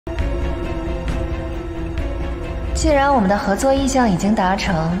既然我们的合作意向已经达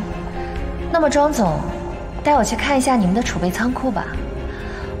成，那么庄总，带我去看一下你们的储备仓库吧。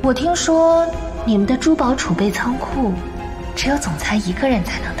我听说你们的珠宝储备仓库，只有总裁一个人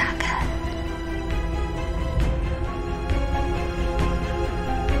才能打开。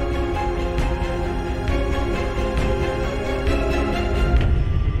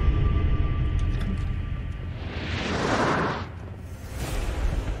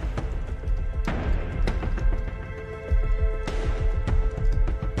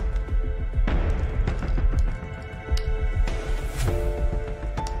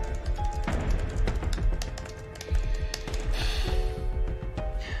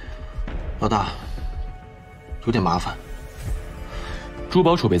 老大，有点麻烦。珠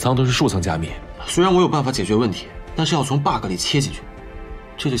宝储备仓都是数层加密，虽然我有办法解决问题，但是要从 bug 里切进去，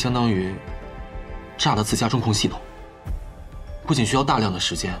这就相当于炸了自家中控系统，不仅需要大量的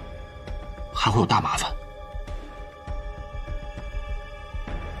时间，还会有大麻烦。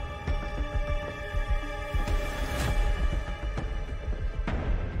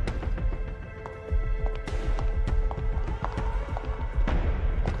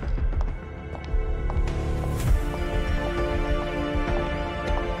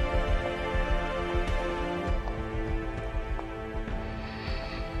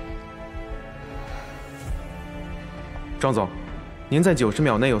 庄总，您在90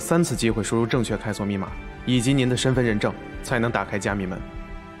秒内有3次机会输入正确开锁密码，以及您的身份认证，才能打开加密门。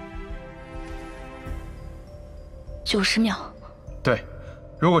90秒。对，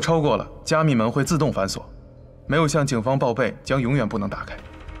如果超过了，加密门会自动反锁，没有向警方报备，将永远不能打开。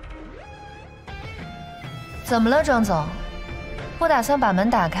怎么了，庄总？不打算把门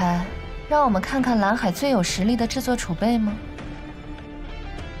打开，让我们看看蓝海最有实力的制作储备吗？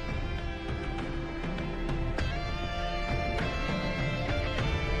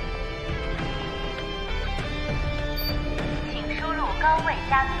 高位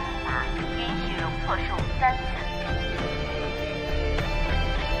加密密码，允许容错数3次。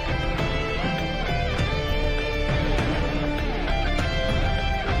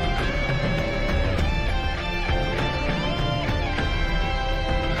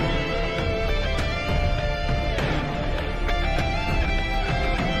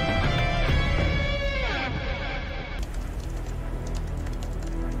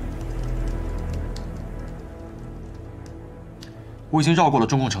我已经绕过了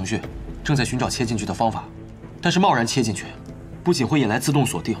中控程序，正在寻找切进去的方法。但是贸然切进去，不仅会引来自动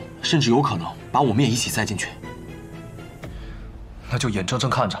锁定，甚至有可能把我们也一起塞进去。那就眼睁睁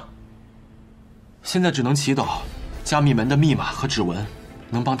看着。现在只能祈祷，加密门的密码和指纹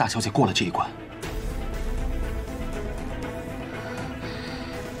能帮大小姐过了这一关。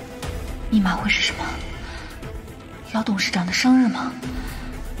密码会是什么？姚董事长的生日吗？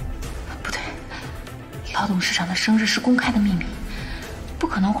不对，姚董事长的生日是公开的秘密。 不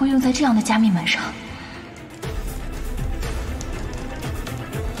可能会用在这样的加密门上。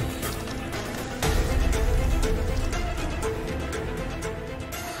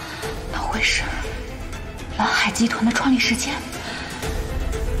那会是蓝海集团的创立时间？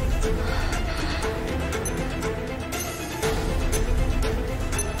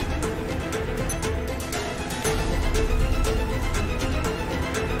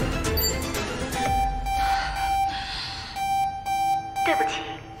对不起，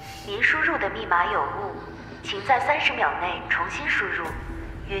您输入的密码有误，请在30秒内重新输入，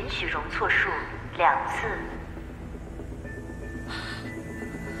允许容错数2次。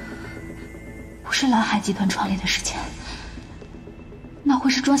不是蓝海集团创立的时间，那会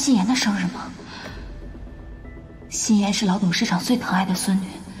是庄心妍的生日吗？心妍是老董事长最疼爱的孙女，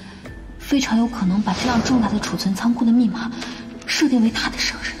非常有可能把这样重大的储存仓库的密码设定为她的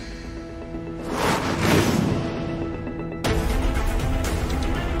生日。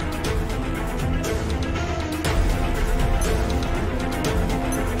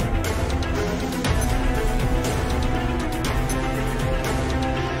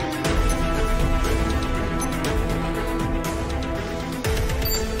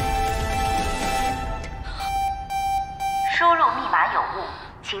 输入密码有误，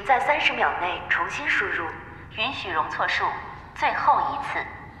请在30秒内重新输入，允许容错数最后一次。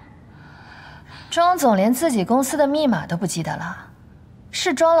庄总连自己公司的密码都不记得了，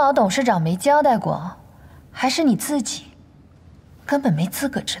是庄老董事长没交代过，还是你自己根本没资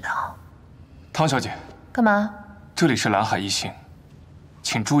格知道？汤小姐，干嘛？这里是蓝海一星，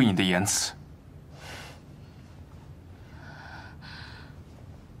请注意你的言辞。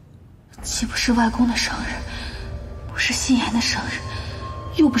既不是外公的生日，不是心妍的生日，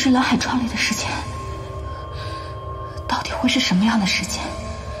又不是蓝海创立的时间，到底会是什么样的时间，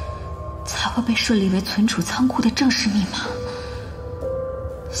才会被顺利为存储仓库的正式密码。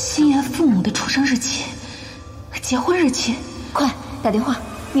心妍父母的出生日期、结婚日期，快打电话，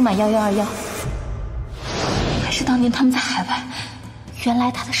密码1121。还是当年他们在海外，原来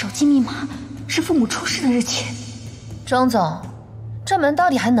他的手机密码是父母出事的日期。庄总，这门到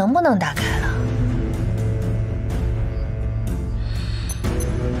底还能不能打开了？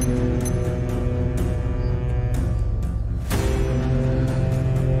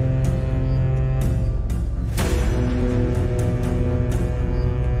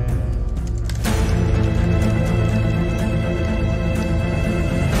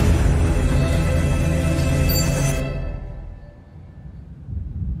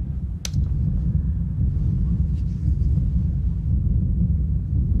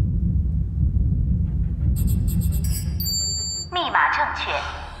密码正确，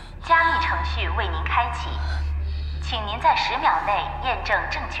加密程序为您开启，请您在10秒内验证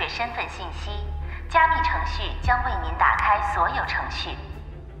正确身份信息。加密程序将为您打开所有程序。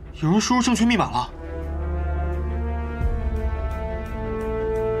有人输入正确密码了。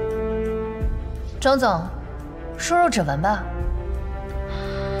庄总，输入指纹吧。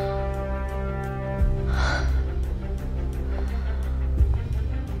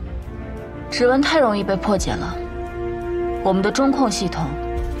指纹太容易被破解了。我们的中控系统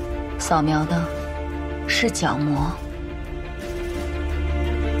扫描的是角膜。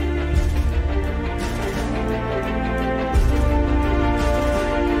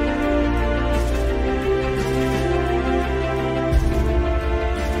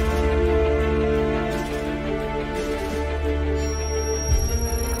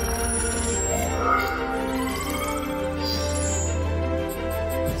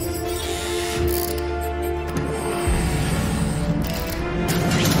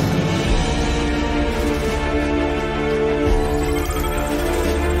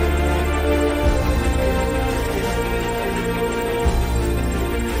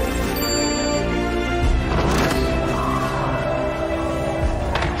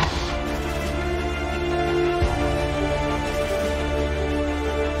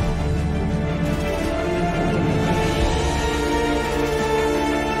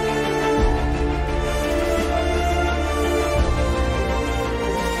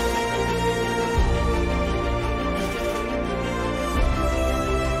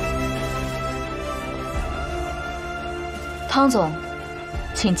汤总，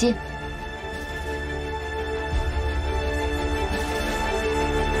请进。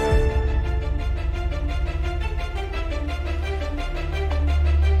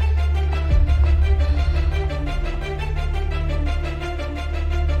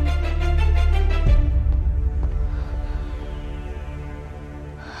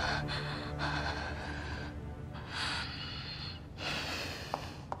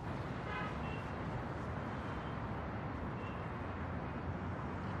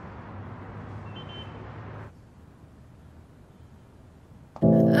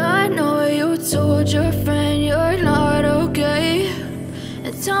Told your friend you're not okay,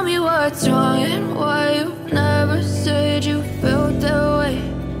 and tell me what's wrong and why you never said you felt that way.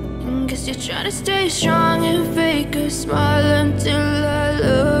 And guess you're trying to stay strong and fake a smile until I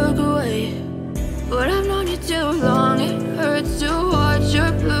look away. But I've known you too long, it hurts to watch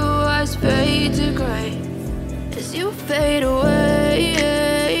your blue eyes fade to gray as you fade away,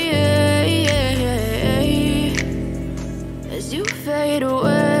 as you fade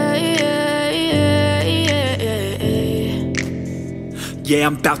away. Yeah,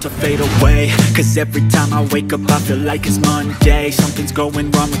 I'm about to fade away, cause every time I wake up I feel like it's Monday. Something's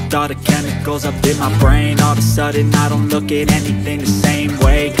going wrong with all the chemicals up in my brain. All of a sudden I don't look at anything the same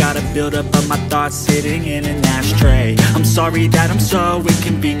way. Gotta build up of my thoughts sitting in an ashtray. I'm sorry that I'm so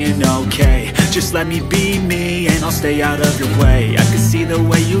inconvenient, okay. Just let me be me and I'll stay out of your way. I can see the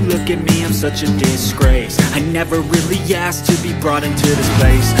way you look at me, I'm such a disgrace. I never really asked to be brought into this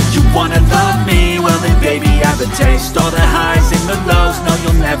place. You wanna love me? Well then baby I have a taste. All the highs and the lows, no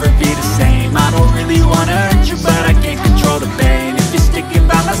you'll never be the same. I don't really wanna